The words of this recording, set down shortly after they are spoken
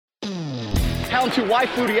down to why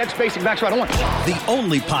Flutie X basic backs right on. The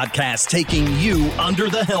only podcast taking you under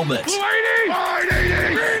the helmet.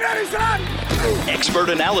 Expert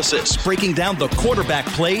analysis breaking down the quarterback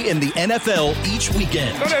play in the NFL each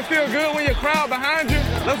weekend. Don't that feel good when your crowd behind you?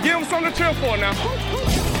 Let's give them something to cheer for now.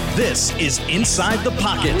 This is Inside the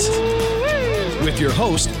Pocket with your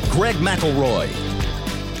host, Greg McElroy.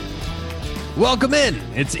 Welcome in.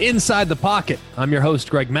 It's Inside the Pocket. I'm your host,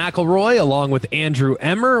 Greg McElroy, along with Andrew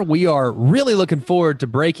Emmer. We are really looking forward to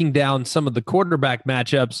breaking down some of the quarterback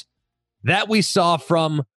matchups that we saw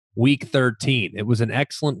from Week 13. It was an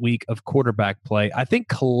excellent week of quarterback play. I think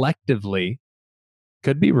collectively,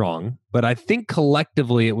 could be wrong, but I think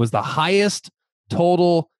collectively it was the highest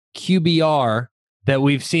total QBR that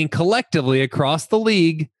we've seen collectively across the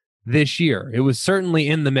league this year. It was certainly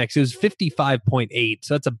in the mix. It was 55.8.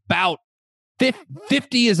 So that's about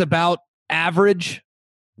 50 is about average,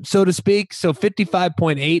 so to speak. So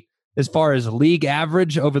 55.8 as far as league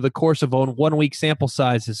average over the course of 1 week sample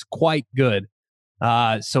size is quite good.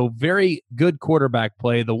 So very good quarterback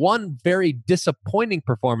play. The one very disappointing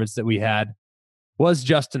performance that we had was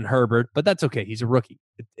Justin Herbert, but that's okay. He's a rookie.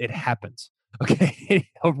 It happens. Okay.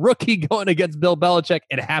 A rookie going against Bill Belichick.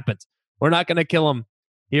 It happens. We're not going to kill him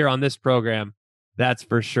here on this program. That's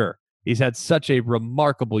for sure. He's had such a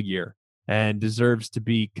remarkable year and deserves to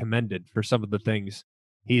be commended for some of the things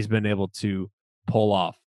he's been able to pull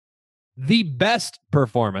off. The best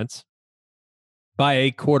performance by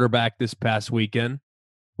a quarterback this past weekend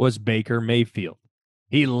was Baker Mayfield.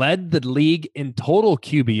 He led the league in total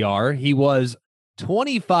QBR. He was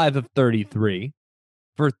 25 of 33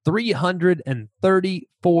 for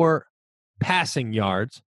 334 passing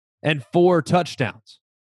yards and 4 touchdowns.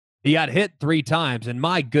 He got hit 3 times, and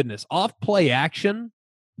my goodness, off play action,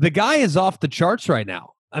 the guy is off the charts right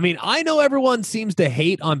now. I mean, I know everyone seems to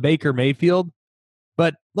hate on Baker Mayfield,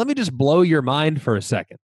 but let me just blow your mind for a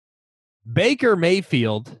second. Baker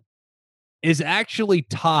Mayfield is actually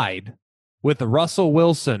tied with Russell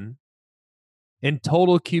Wilson in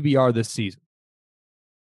total QBR this season.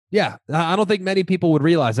 Yeah, I don't think many people would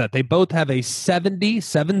realize that. They both have a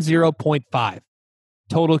 70.5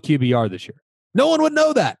 total QBR this year. No one would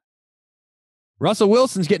know that. Russell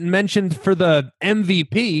Wilson's getting mentioned for the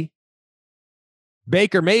MVP.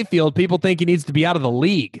 Baker Mayfield, people think he needs to be out of the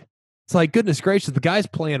league. It's like, goodness gracious, the guy's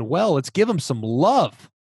playing well. Let's give him some love.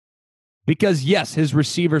 Because, yes, his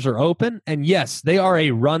receivers are open, and yes, they are a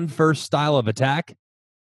run-first style of attack.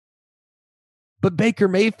 But Baker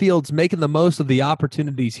Mayfield's making the most of the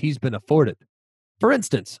opportunities he's been afforded. For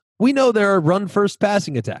instance, we know they're a run-first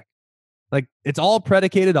passing attack. Like, it's all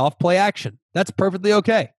predicated off play action. That's perfectly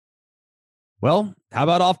okay. Well, how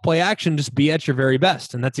about off play action? Just be at your very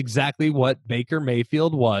best. And that's exactly what Baker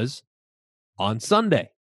Mayfield was on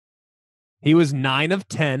Sunday. He was 9 of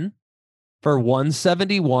 10 for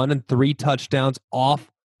 171 and 3 touchdowns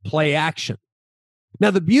off play action.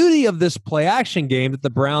 Now, the beauty of this play action game that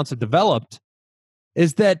the Browns have developed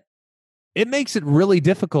is that it makes it really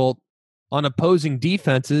difficult on opposing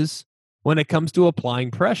defenses when it comes to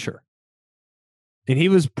applying pressure. And he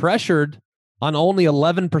was pressured on only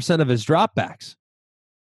 11% of his dropbacks.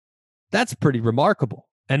 That's pretty remarkable.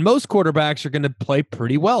 And most quarterbacks are going to play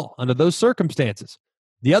pretty well under those circumstances.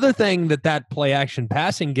 The other thing that play action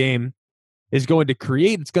passing game is going to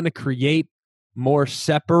create, it's going to create more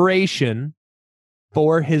separation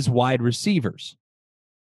for his wide receivers.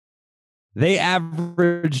 They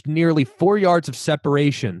averaged nearly 4 yards of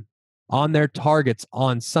separation on their targets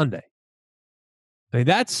on Sunday. I mean,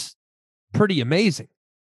 that's pretty amazing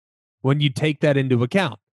when you take that into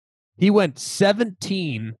account. He went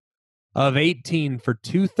 17 of 18 for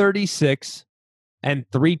 236 and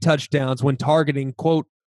 3 touchdowns when targeting, quote,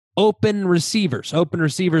 open receivers. Open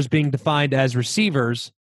receivers being defined as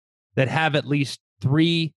receivers that have at least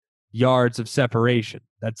 3 yards of separation.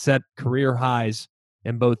 That set career highs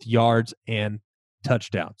in both yards and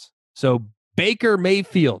touchdowns. So Baker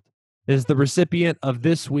Mayfield is the recipient of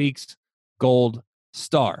this week's Gold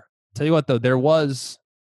Star. Tell you what, though, there was,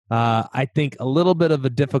 I think, a little bit of a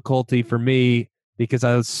difficulty for me because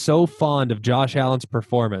I was so fond of Josh Allen's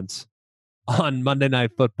performance on Monday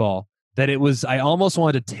Night Football that I almost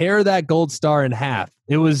wanted to tear that Gold Star in half.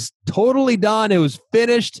 It was totally done. It was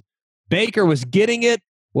finished. Baker was getting it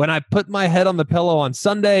when I put my head on the pillow on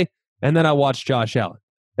Sunday, and then I watched Josh Allen.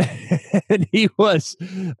 And he was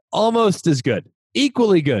almost as good,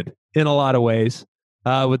 equally good in a lot of ways,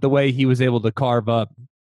 with the way he was able to carve up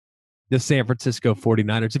the San Francisco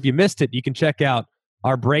 49ers. If you missed it, you can check out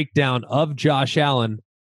our breakdown of Josh Allen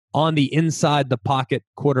on the Inside the Pocket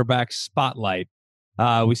Quarterback Spotlight.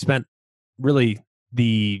 We spent really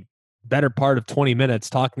the better part of 20 minutes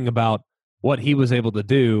talking about what he was able to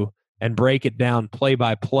do and break it down play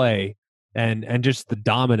by play and just the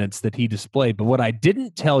dominance that he displayed. But what I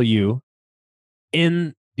didn't tell you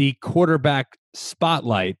in the quarterback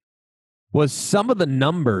spotlight was some of the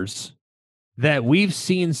numbers that we've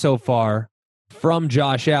seen so far from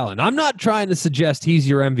Josh Allen. I'm not trying to suggest he's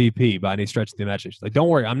your MVP by any stretch of the imagination. Like, don't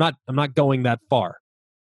worry, I'm not going that far.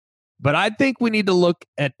 But I think we need to look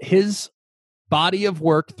at his body of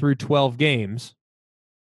work through 12 games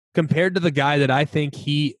compared to the guy that I think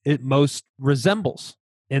it most resembles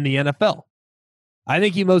in the NFL. I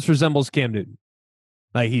think he most resembles Cam Newton.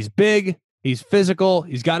 Like, he's big, he's physical,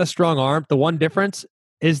 he's got a strong arm. The one difference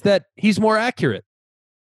is that he's more accurate.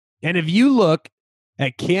 And if you look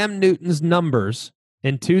at Cam Newton's numbers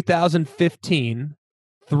in 2015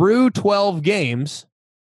 through 12 games,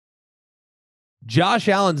 Josh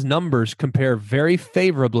Allen's numbers compare very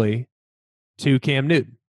favorably to Cam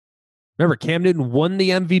Newton. Remember, Cam Newton won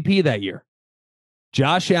the MVP that year.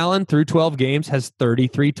 Josh Allen through 12 games has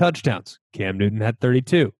 33 touchdowns. Cam Newton had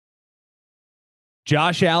 32.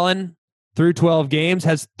 Josh Allen through 12 games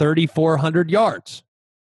has 3,400 yards.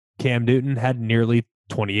 Cam Newton had nearly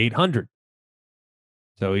 2,800.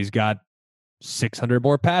 So he's got 600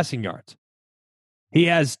 more passing yards. He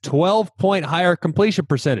has 12-point higher completion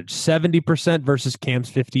percentage, 70% versus Cam's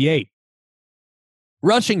 58.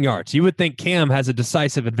 Rushing yards, you would think Cam has a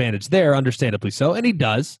decisive advantage there, understandably so, and he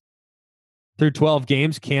does. Through 12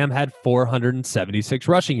 games, Cam had 476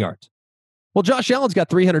 rushing yards. Well, Josh Allen's got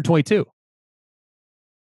 322.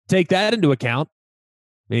 Take that into account.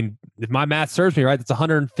 I mean, if my math serves me right, that's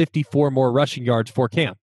 154 more rushing yards for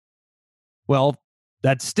Cam. Well,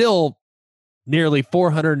 that's still nearly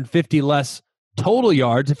 450 less total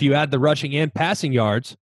yards if you add the rushing and passing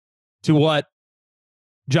yards to what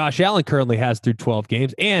Josh Allen currently has through 12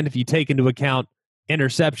 games. And if you take into account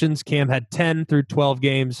interceptions, Cam had 10 through 12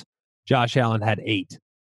 games. Josh Allen had 8.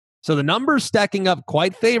 So the numbers stacking up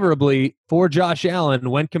quite favorably for Josh Allen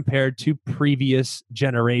when compared to previous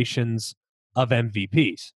generations of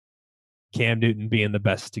MVPs. Cam Newton being the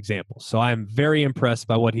best example. So I'm very impressed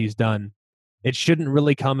by what he's done. It shouldn't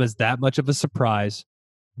really come as that much of a surprise,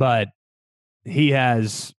 but he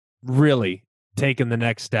has really taken the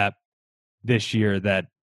next step this year that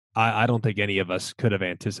I don't think any of us could have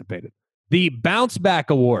anticipated. The Bounce Back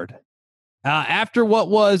Award. After what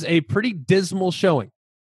was a pretty dismal showing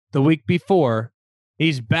the week before,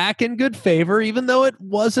 he's back in good favor, even though it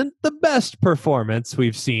wasn't the best performance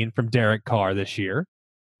we've seen from Derek Carr this year.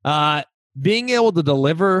 Being able to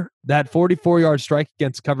deliver that 44-yard strike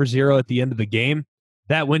against cover zero at the end of the game,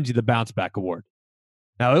 that wins you the Bounce Back Award.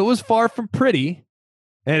 Now, it was far from pretty,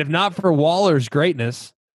 and if not for Waller's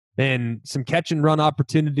greatness and some catch and run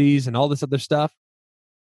opportunities and all this other stuff,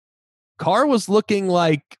 Carr was looking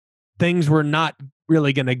like things were not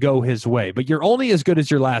really going to go his way. But you're only as good as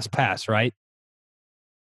your last pass, right?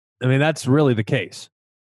 I mean, that's really the case.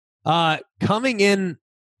 Coming in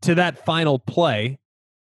to that final play,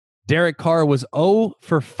 Derek Carr was 0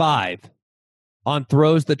 for 5 on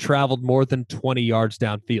throws that traveled more than 20 yards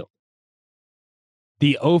downfield.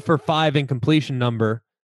 The 0 for 5 incompletion number,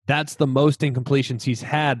 that's the most incompletions he's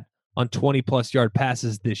had on 20-plus yard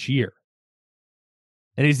passes this year.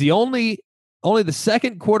 And he's the only the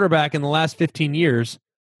second quarterback in the last 15 years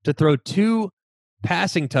to throw 2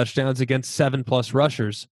 passing touchdowns against 7-plus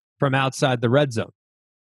rushers from outside the red zone.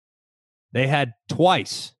 They had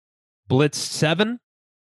twice blitzed 7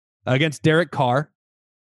 against Derek Carr,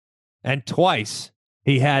 and twice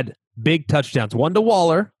he had big touchdowns. One to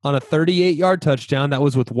Waller on a 38-yard touchdown. That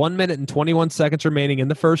was with 1 minute and 21 seconds remaining in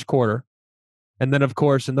the first quarter. And then, of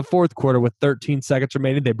course, in the fourth quarter with 13 seconds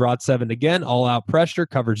remaining, they brought 7 again. All-out pressure,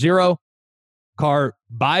 cover 0. Carr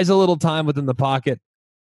buys a little time within the pocket,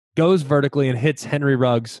 goes vertically, and hits Henry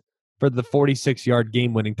Ruggs for the 46-yard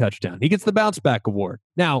game-winning touchdown. He gets the Bounce Back Award.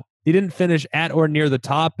 Now, he didn't finish at or near the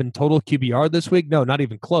top in total QBR this week. No, not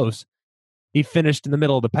even close. He finished in the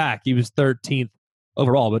middle of the pack. He was 13th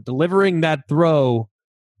overall. But delivering that throw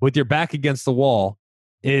with your back against the wall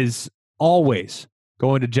is always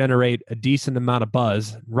going to generate a decent amount of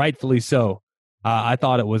buzz, rightfully so. I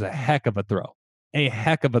thought it was a heck of a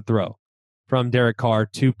throw from Derek Carr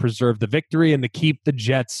to preserve the victory and to keep the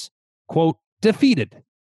Jets, quote, defeated,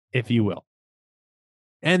 if you will.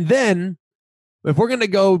 And then, if we're going to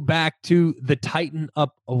go back to the Tighten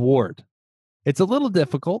Up Award, it's a little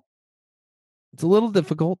difficult. It's a little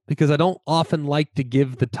difficult because I don't often like to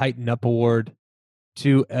give the Tighten Up Award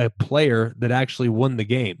to a player that actually won the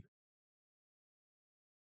game.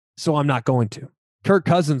 So I'm not going to. Kirk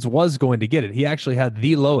Cousins was going to get it. He actually had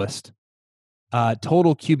the lowest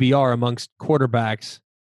total QBR amongst quarterbacks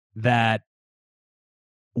that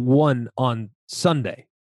won on Sunday,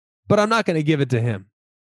 but I'm not going to give it to him.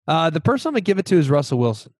 The person I'm going to give it to is Russell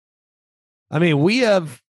Wilson. I mean, we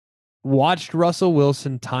have watched Russell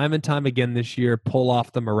Wilson time and time again this year pull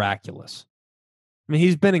off the miraculous. I mean,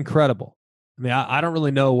 he's been incredible. I mean, I don't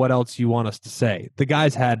really know what else you want us to say. The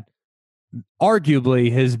guy's had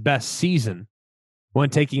arguably his best season when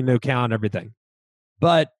taking into account everything.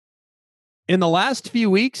 But in the last few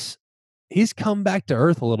weeks, he's come back to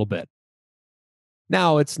earth a little bit.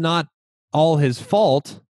 Now, it's not all his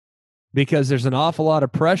fault because there's an awful lot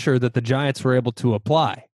of pressure that the Giants were able to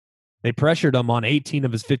apply. They pressured him on 18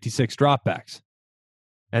 of his 56 dropbacks.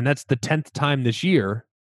 And that's the 10th time this year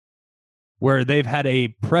where they've had a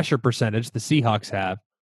pressure percentage, the Seahawks have,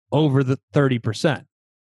 over the 30%.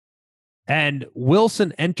 And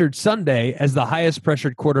Wilson entered Sunday as the highest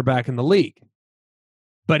pressured quarterback in the league,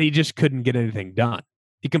 but he just couldn't get anything done.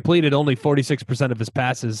 He completed only 46% of his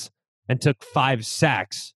passes and took 5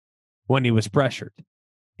 sacks when he was pressured.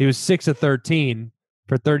 He was 6 of 13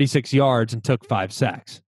 for 36 yards and took 5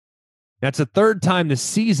 sacks. That's the third time this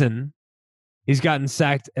season he's gotten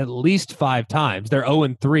sacked at least 5 times. They're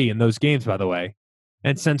 0-3 in those games, by the way.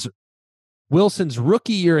 And since Wilson's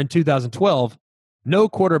rookie year in 2012, no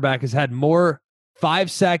quarterback has had more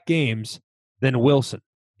 5-sack games than Wilson.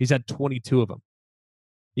 He's had 22 of them.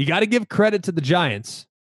 You got to give credit to the Giants,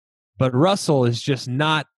 but Russell is just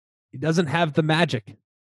not, he doesn't have the magic.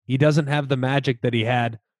 He doesn't have the magic that he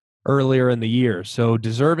had earlier in the year. So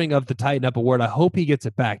deserving of the Tighten Up Award. I hope he gets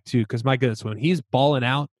it back too, because my goodness, when he's balling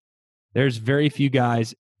out, there's very few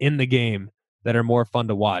guys in the game that are more fun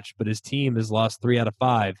to watch. But his team has lost 3 out of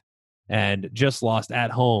 5 and just lost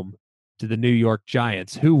at home to the New York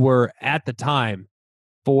Giants, who were at the time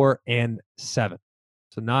 4-7. So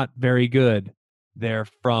not very good there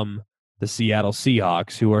from the Seattle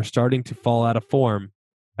Seahawks, who are starting to fall out of form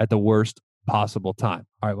at the worst possible time.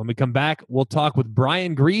 All right, when we come back, we'll talk with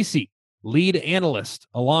Brian Griese, lead analyst,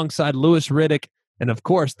 alongside Louis Riddick, and of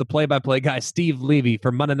course, the play-by-play guy, Steve Levy,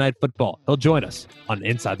 for Monday Night Football. He'll join us on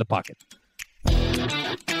Inside the Pocket.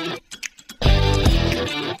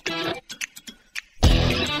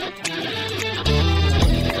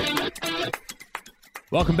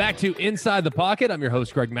 Welcome back to Inside the Pocket. I'm your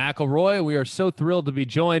host, Greg McElroy. We are so thrilled to be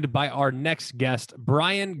joined by our next guest,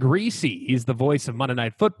 Brian Griese. He's the voice of Monday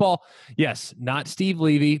Night Football. Yes, not Steve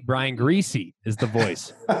Levy. Brian Griese is the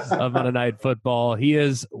voice of Monday Night Football. He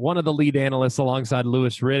is one of the lead analysts alongside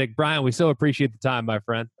Louis Riddick. Brian, we so appreciate the time, my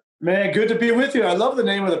friend. Man, good to be with you. I love the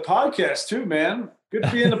name of the podcast too, man. Good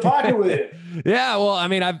to be in the pocket with you. Yeah, well, I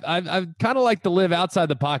mean, I've kind of like to live outside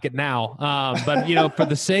the pocket now, but you know, for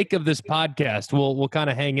the sake of this podcast, we'll kind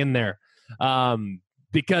of hang in there,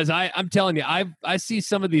 because I'm telling you, I see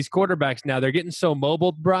some of these quarterbacks now. They're getting so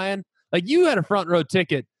mobile, Brian. Like you had a front row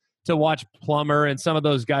ticket to watch Plummer and some of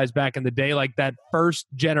those guys back in the day, like that first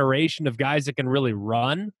generation of guys that can really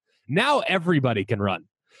run. Now everybody can run.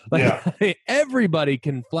 Like everybody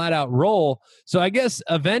can flat out roll. So I guess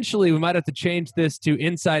eventually we might have to change this to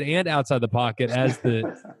inside and outside the pocket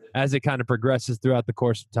as it kind of progresses throughout the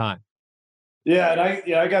course of time. Yeah,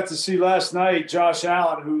 and I got to see last night Josh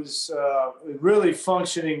Allen, who's really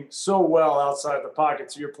functioning so well outside the pocket.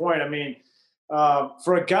 To your point, I mean,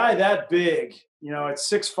 for a guy that big, you know, at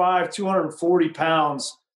 6'5", 240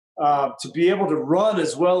 pounds, to be able to run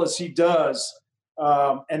as well as he does.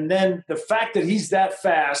 And then the fact that he's that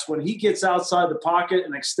fast, when he gets outside the pocket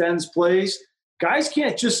and extends plays, guys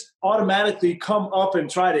can't just automatically come up and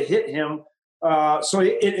try to hit him. So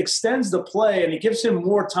it extends the play, and it gives him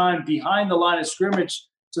more time behind the line of scrimmage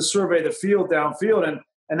to survey the field downfield.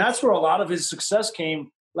 And that's where a lot of his success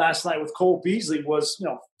came last night with Cole Beasley was,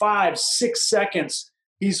 5-6 seconds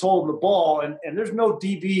he's holding the ball. And there's no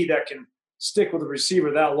DB that can stick with a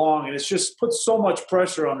receiver that long. And it's just put so much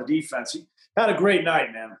pressure on the defense. He had a great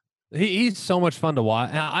night, man. He's so much fun to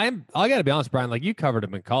watch. I got to be honest, Brian, like you covered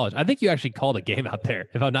him in college. I think you actually called a game out there,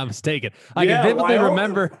 if I'm not mistaken. I can vividly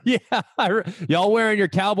remember. Yeah, y'all wearing your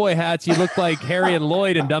cowboy hats. You looked like Harry and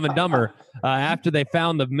Lloyd in Dumb and Dumber after they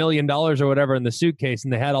found the $1 million or whatever in the suitcase,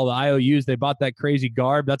 and they had all the IOUs. They bought that crazy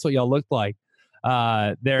garb. That's what y'all looked like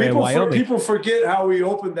there in Wyoming. People forget how we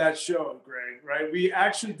opened that show, Greg, right? We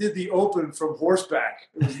actually did the open from horseback.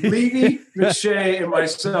 It was Levy, McShay, and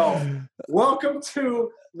myself. Welcome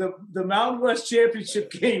to the Mountain West Championship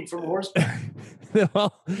game from horseback.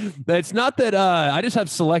 Well, it's not that I just have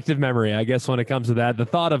selective memory, I guess, when it comes to that. The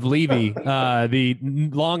thought of Levy, the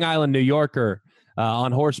Long Island New Yorker,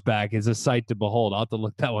 on horseback is a sight to behold. I'll have to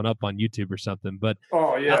look that one up on YouTube or something. But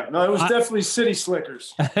oh yeah, no, it was definitely City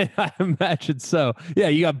Slickers. I imagine so. Yeah,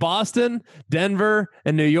 you got Boston, Denver,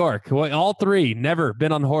 and New York. Well, all three never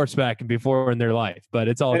been on horseback before in their life, but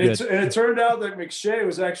it's all good. And it turned out that McShay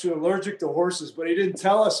was actually allergic to horses, but he didn't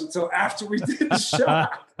tell us until after we did the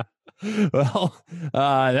shot. Well,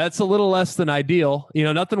 that's a little less than ideal.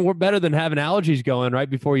 Nothing better than having allergies going right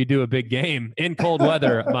before you do a big game in cold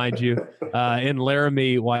weather, mind you, in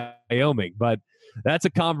Laramie, Wyoming. But that's a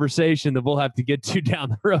conversation that we'll have to get to down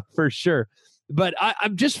the road for sure. But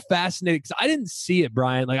I'm just fascinated because I didn't see it,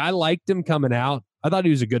 Brian. Like, I liked him coming out. I thought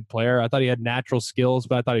he was a good player. I thought he had natural skills,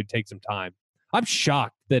 but I thought he'd take some time. I'm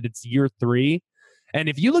shocked that it's year 3. And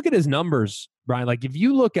if you look at his numbers, Brian, like if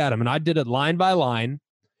you look at him, and I did it line by line,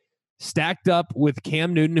 stacked up with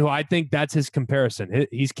Cam Newton, who I think that's his comparison.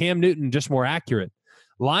 He's Cam Newton, just more accurate.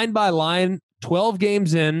 Line by line, 12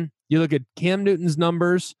 games in, you look at Cam Newton's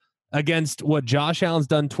numbers against what Josh Allen's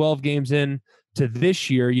done 12 games in to this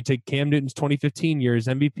year. You take Cam Newton's 2015 year, his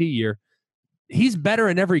MVP year. He's better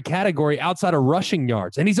in every category outside of rushing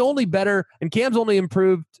yards. And he's only better, and Cam's only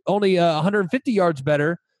improved, 150 yards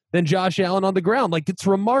better than Josh Allen on the ground. Like, it's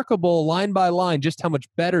remarkable line by line just how much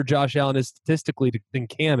better Josh Allen is statistically than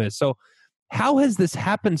Cam is. So how has this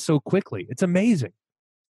happened so quickly? It's amazing.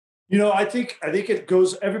 I think it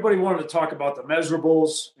goes, everybody wanted to talk about the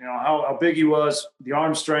measurables, how big he was, the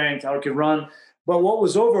arm strength, how he could run. But what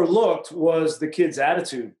was overlooked was the kid's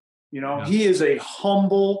attitude. He is a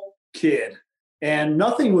humble kid and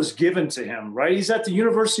nothing was given to him, right? He's at the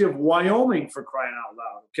University of Wyoming, for crying out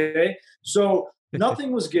loud. Okay. So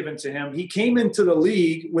nothing was given to him. He came into the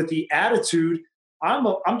league with the attitude,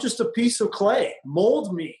 I'm just a piece of clay.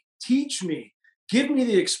 Mold me, teach me, give me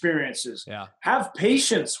the experiences. Yeah. Have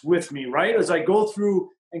patience with me, right? As I go through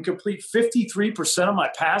and complete 53% of my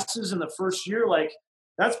passes in the first year, like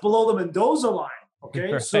that's below the Mendoza line.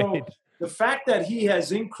 Okay. Right. So the fact that he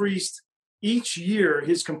has increased each year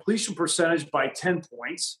his completion percentage by 10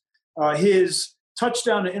 points, his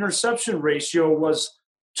touchdown to interception ratio was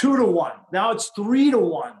 2-1. Now it's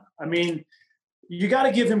 3-1. I mean, you got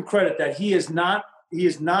to give him credit that he is not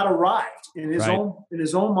arrived in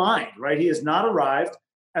his own mind, right? He has not arrived.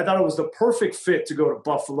 I thought it was the perfect fit to go to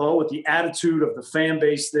Buffalo with the attitude of the fan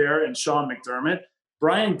base there and Sean McDermott.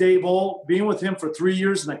 Brian Daboll, being with him for 3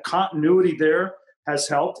 years and the continuity there has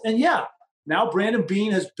helped. And yeah, now Brandon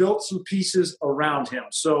Beane has built some pieces around him.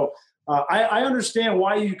 So I understand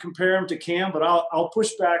why you compare him to Cam, but I'll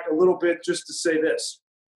push back a little bit just to say this.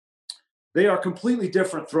 They are completely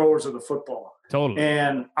different throwers of the football. Totally.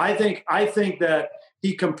 And I think that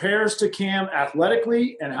he compares to Cam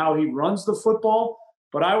athletically and how he runs the football,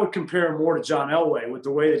 but I would compare him more to John Elway with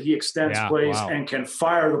the way that he extends plays and can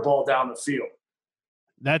fire the ball down the field.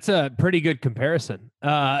 That's a pretty good comparison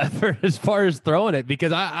for as far as throwing it,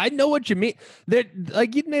 because I know what you mean.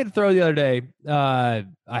 Like you made a throw the other day. I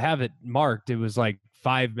have it marked. It was like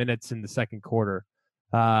 5 minutes in the second quarter.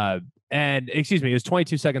 And excuse me, it was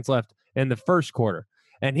 22 seconds left in the first quarter.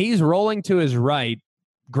 And he's rolling to his right.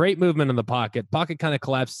 Great movement in the pocket. Pocket kind of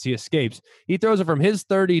collapses. He escapes. He throws it from his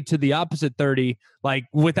 30 to the opposite 30, like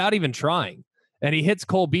without even trying. And he hits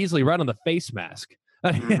Cole Beasley right on the face mask.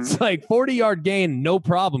 It's like 40-yard gain, no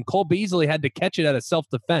problem. Cole Beasley had to catch it out of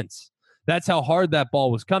self-defense. That's how hard that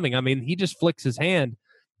ball was coming. I mean, he just flicks his hand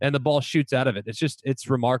and the ball shoots out of it. It's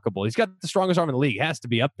remarkable. He's got the strongest arm in the league. He has to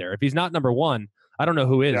be up there. If he's not number one, I don't know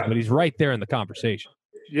who is, but he's right there in the conversation.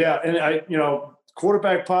 Yeah, and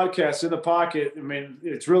quarterback podcast In the Pocket, I mean,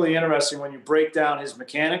 it's really interesting when you break down his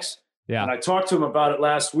mechanics. Yeah. And I talked to him about it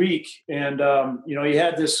last week, and he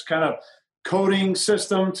had this kind of coding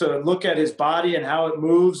system to look at his body and how it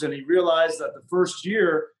moves, and he realized that the first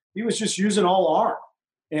year he was just using all arm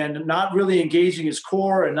and not really engaging his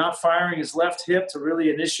core and not firing his left hip to really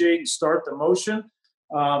initiate and start the motion.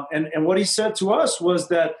 And what he said to us was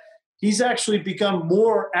that he's actually become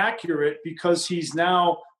more accurate because he's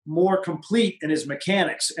now more complete in his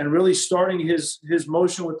mechanics and really starting his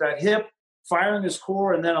motion with that hip, firing his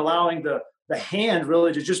core, and then allowing the hand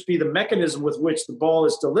really to just be the mechanism with which the ball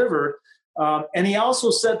is delivered. And he also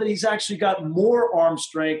said that he's actually got more arm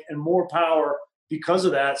strength and more power because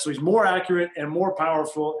of that. So he's more accurate and more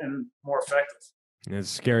powerful and more effective. It's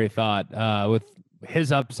a scary thought with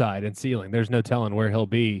his upside and ceiling. There's no telling where he'll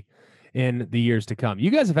be in the years to come. You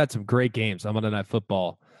guys have had some great games on Monday Night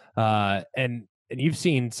Football. And you've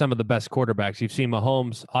seen some of the best quarterbacks. You've seen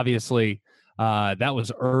Mahomes, obviously, that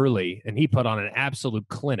was early, and he put on an absolute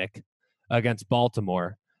clinic against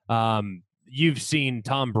Baltimore. You've seen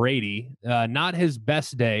Tom Brady, not his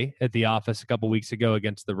best day at the office a couple weeks ago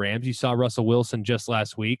against the Rams. You saw Russell Wilson just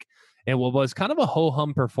last week, in what was kind of a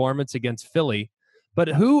ho-hum performance against Philly. But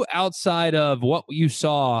who outside of what you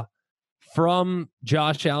saw from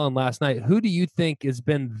Josh Allen last night, who do you think has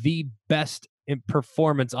been the best in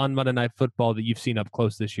performance on Monday Night Football that you've seen up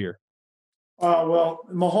close this year? Well,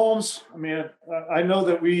 Mahomes, I mean, I know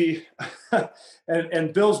that we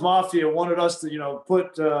and Bills Mafia wanted us to,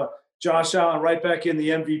 put Josh Allen right back in the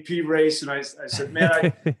MVP race. And I said,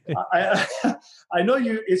 man, I know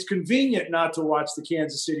it's convenient not to watch the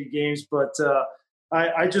Kansas City games, but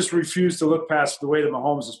I just refuse to look past the way that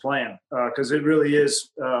Mahomes is playing because it really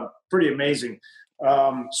is pretty amazing.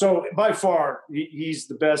 So by far, he's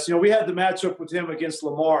the best. We had the matchup with him against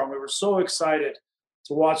Lamar, and we were so excited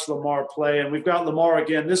to watch Lamar play. And we've got Lamar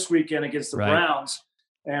again this weekend against the Browns,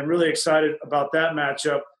 and really excited about that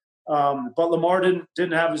matchup. But Lamar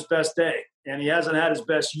didn't have his best day, and he hasn't had his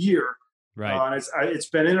best year. Right. And it's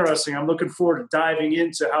been interesting. I'm looking forward to diving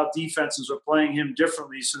into how defenses are playing him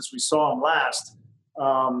differently since we saw him last.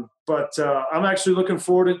 But I'm actually looking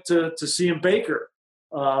forward to seeing Baker.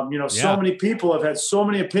 So many people have had so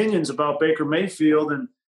many opinions about Baker Mayfield, and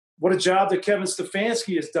what a job that Kevin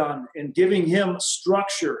Stefanski has done in giving him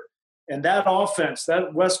structure. And that offense,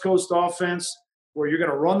 that West Coast offense, where you're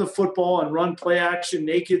going to run the football and run play action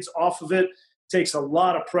nakeds off of it, takes a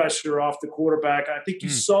lot of pressure off the quarterback. I think you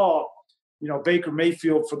saw, Baker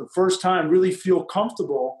Mayfield for the first time really feel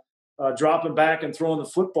comfortable dropping back and throwing the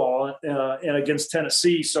football and against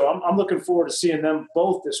Tennessee. So I'm looking forward to seeing them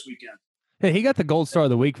both this weekend. Hey, he got the gold star of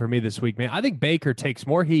the week for me this week, man. I think Baker takes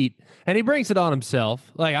more heat, and he brings it on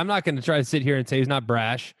himself. Like, I'm not going to try to sit here and say he's not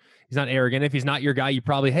brash. He's not arrogant. If he's not your guy, you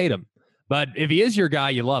probably hate him. But if he is your guy,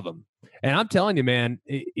 you love him. And I'm telling you, man,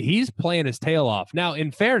 he's playing his tail off. Now,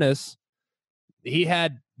 in fairness, he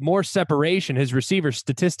had more separation. His receivers,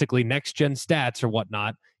 statistically, next-gen stats or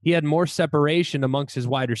whatnot, he had more separation amongst his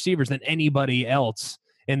wide receivers than anybody else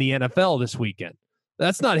in the NFL this weekend.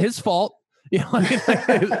 That's not his fault.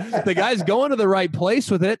 The guy's going to the right place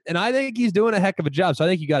with it, and I think he's doing a heck of a job. So I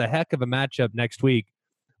think you got a heck of a matchup next week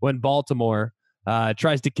when Baltimore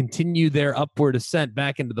tries to continue their upward ascent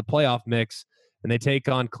back into the playoff mix, and they take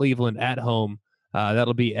on Cleveland at home.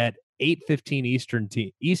 That'll be at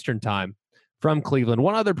 8:15 Eastern time from Cleveland.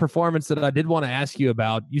 One other performance that I did want to ask you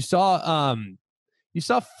about: you saw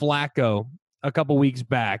Flacco a couple weeks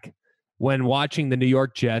back when watching the New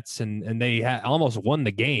York Jets, and they almost won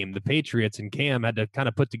the game. The Patriots and Cam had to kind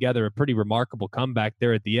of put together a pretty remarkable comeback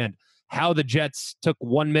there at the end. How the Jets took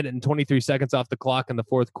 1 minute and 23 seconds off the clock in the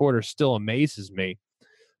fourth quarter still amazes me.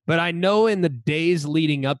 But I know in the days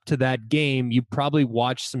leading up to that game, you probably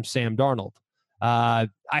watched some Sam Darnold. I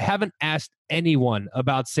haven't asked anyone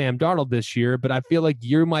about Sam Darnold this year, but I feel like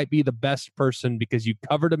you might be the best person because you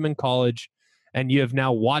covered him in college and you have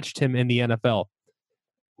now watched him in the NFL.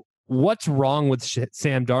 What's wrong with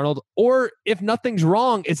Sam Darnold? Or if nothing's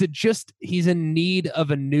wrong, is it just he's in need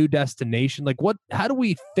of a new destination? Like, how do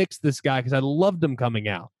we fix this guy? Because I loved him coming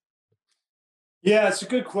out. Yeah, it's a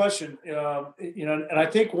good question. And I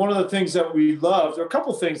think one of the things that we loved, or a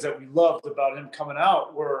couple of things that we loved about him coming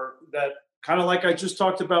out, were that kind of like I just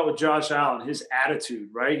talked about with Josh Allen, his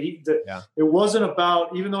attitude, right? It wasn't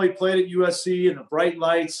about, even though he played at USC and the bright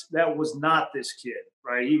lights, that was not this kid,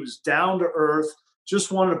 right? He was down to earth.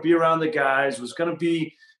 Just wanted to be around the guys, was going to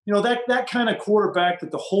be, that kind of quarterback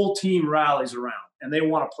that the whole team rallies around and they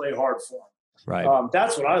want to play hard for him. Right.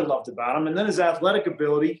 That's what I loved about him. And then his athletic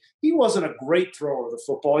ability, he wasn't a great thrower of the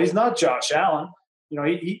football. He's not Josh Allen.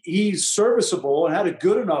 He's serviceable and had a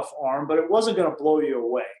good enough arm, but it wasn't going to blow you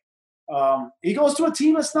away. He goes to a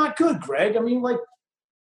team that's not good, Greg. I mean,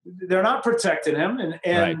 they're not protecting him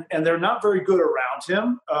and they're not very good around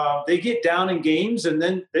him. They get down in games and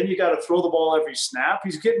then you got to throw the ball every snap.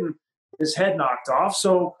 He's getting his head knocked off.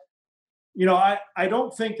 So, I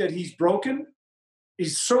don't think that he's broken.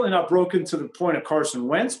 He's certainly not broken to the point of Carson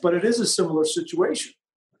Wentz, but it is a similar situation.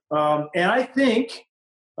 And I think,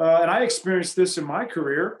 and I experienced this in my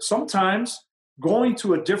career, sometimes going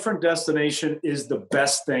to a different destination is the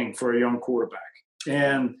best thing for a young quarterback.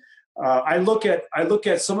 And I look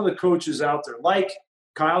at some of the coaches out there, like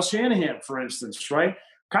Kyle Shanahan, for instance, right?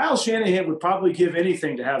 Kyle Shanahan would probably give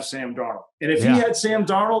anything to have Sam Darnold. And if he had Sam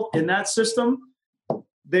Darnold in that system,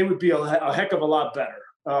 they would be a heck of a lot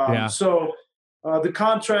better. So the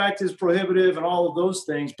contract is prohibitive and all of those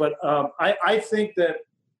things. But I think that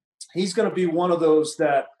he's going to be one of those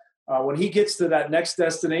that when he gets to that next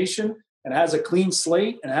destination and has a clean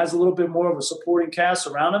slate and has a little bit more of a supporting cast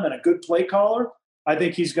around him and a good play caller, I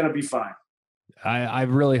think he's going to be fine. I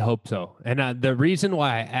really hope so. And the reason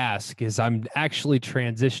why I ask is I'm actually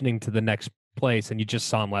transitioning to the next place, and you just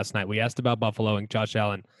saw him last night. We asked about Buffalo and Josh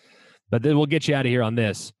Allen, but then we'll get you out of here on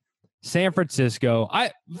this. San Francisco.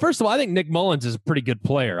 First of all, I think Nick Mullins is a pretty good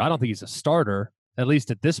player. I don't think he's a starter, at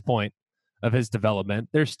least at this point of his development.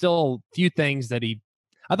 There's still a few things that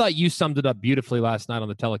I thought you summed it up beautifully last night on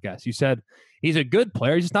the telecast. You said he's a good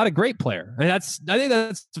player. He's just not a great player. I think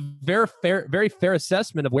that's a very fair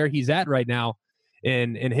assessment of where he's at right now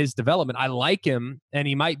in his development. I like him, and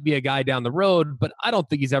he might be a guy down the road, but I don't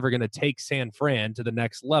think he's ever going to take San Fran to the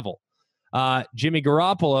next level. Jimmy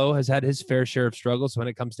Garoppolo has had his fair share of struggles when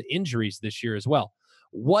it comes to injuries this year as well.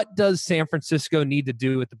 What does San Francisco need to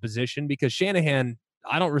do at the position? Because Shanahan,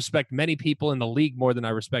 I don't respect many people in the league more than I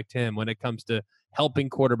respect him when it comes to helping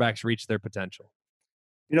quarterbacks reach their potential.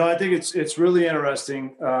 I think it's really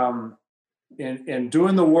interesting. In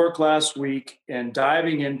doing the work last week and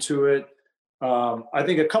diving into it, I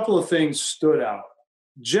think a couple of things stood out.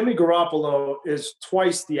 Jimmy Garoppolo is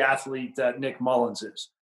twice the athlete that Nick Mullins is.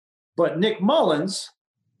 But Nick Mullins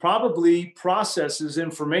probably processes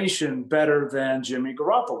information better than Jimmy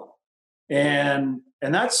Garoppolo. And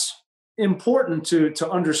that's important to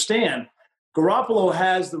understand. Garoppolo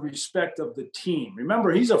has the respect of the team.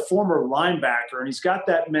 Remember, he's a former linebacker, and he's got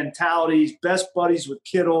that mentality. He's best buddies with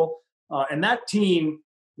Kittle. And that team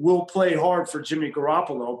will play hard for Jimmy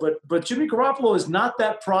Garoppolo. But Jimmy Garoppolo is not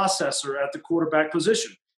that processor at the quarterback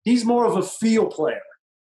position. He's more of a feel player.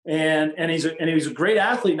 And he's a great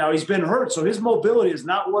athlete now. He's been hurt, so his mobility is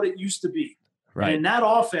not what it used to be. Right. And in that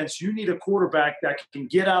offense, you need a quarterback that can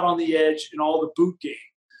get out on the edge in all the boot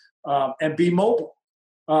game and be mobile.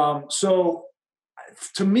 So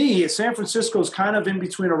to me, San Francisco is kind of in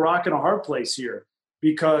between a rock and a hard place here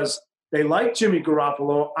because they like Jimmy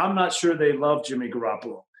Garoppolo. I'm not sure they love Jimmy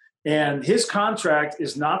Garoppolo. And his contract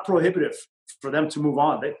is not prohibitive for them to move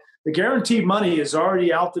on. The guaranteed money is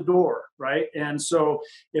already out the door, right? And so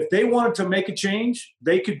if they wanted to make a change,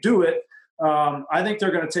 they could do it. I think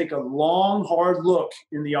they're going to take a long, hard look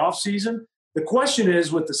in the offseason. The question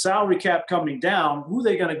is, with the salary cap coming down, who are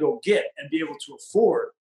they going to go get and be able to afford?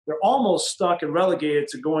 They're almost stuck and relegated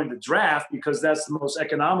to going to draft because that's the most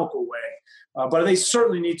economical way. But they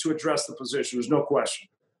certainly need to address the position. There's no question.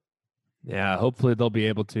 Yeah, hopefully they'll be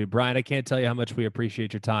able to. Brian, I can't tell you how much we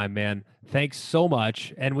appreciate your time, man. Thanks so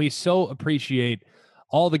much. And we so appreciate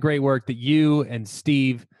all the great work that you and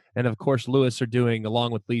Steve and, of course, Lewis are doing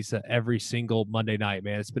along with Lisa every single Monday night,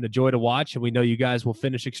 man. It's been a joy to watch, and we know you guys will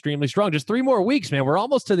finish extremely strong. Just 3 more weeks, man. We're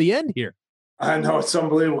almost to the end here. I know, it's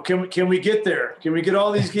unbelievable. Can we get there? Can we get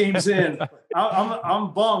all these games in?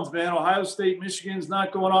 I'm bummed, man. Ohio State, Michigan's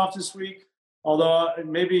not going off this week. Although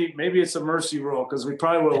maybe it's a mercy rule because we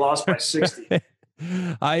probably would have lost by 60.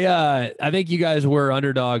 I think you guys were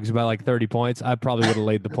underdogs by like 30 points. I probably would have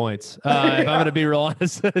laid the points. If I'm going to be real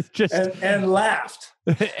honest, just and laughed.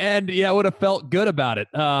 And yeah, would have felt good about it.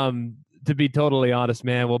 To be totally honest,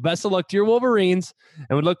 man. Well, best of luck to your Wolverines,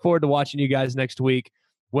 and we look forward to watching you guys next week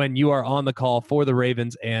when you are on the call for the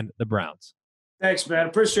Ravens and the Browns. Thanks, man.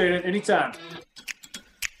 Appreciate it. Anytime.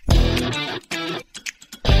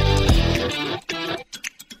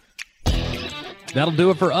 That'll do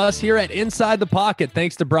it for us here at Inside the Pocket.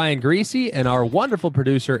 Thanks to Brian Greasy and our wonderful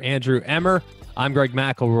producer, Andrew Emmer. I'm Greg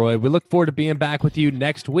McElroy. We look forward to being back with you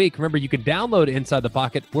next week. Remember, you can download Inside the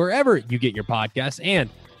Pocket wherever you get your podcasts, and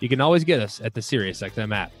you can always get us at the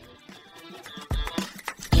SiriusXM app.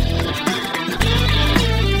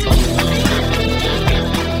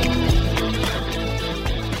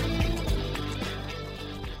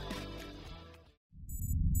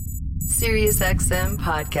 SiriusXM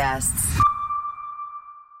Podcasts.